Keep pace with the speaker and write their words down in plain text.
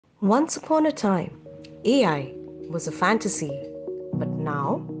Once upon a time, AI was a fantasy, but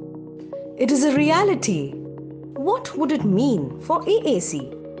now it is a reality. What would it mean for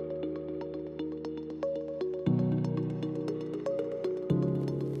AAC?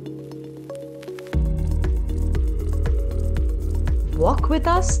 Walk with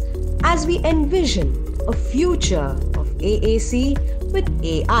us as we envision a future of AAC with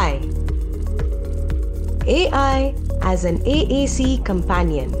AI. AI as an AAC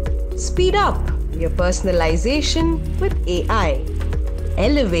companion. Speed up your personalization with AI.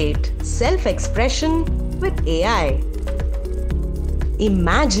 Elevate self-expression with AI.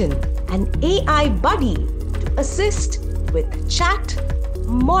 Imagine an AI buddy to assist with chat,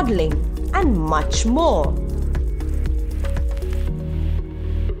 modeling, and much more.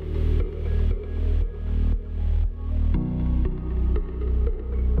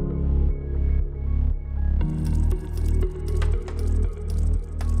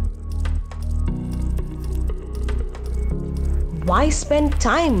 Why spend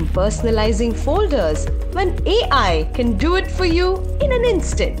time personalizing folders when AI can do it for you in an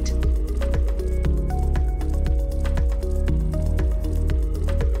instant?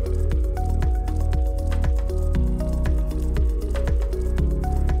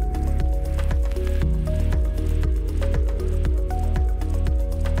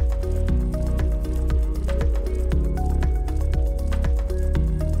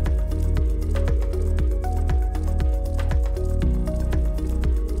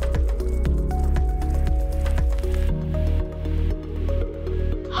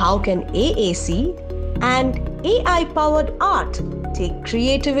 How can AAC and AI-powered art take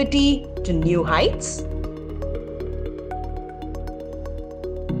creativity to new heights?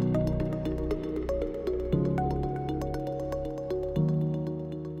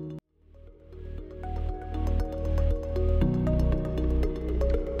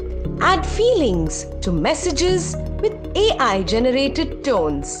 Add feelings to messages with AI-generated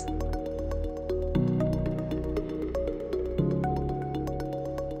tones.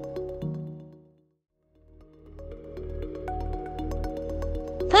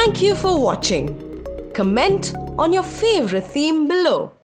 Thank you for watching. Comment on your favorite theme below.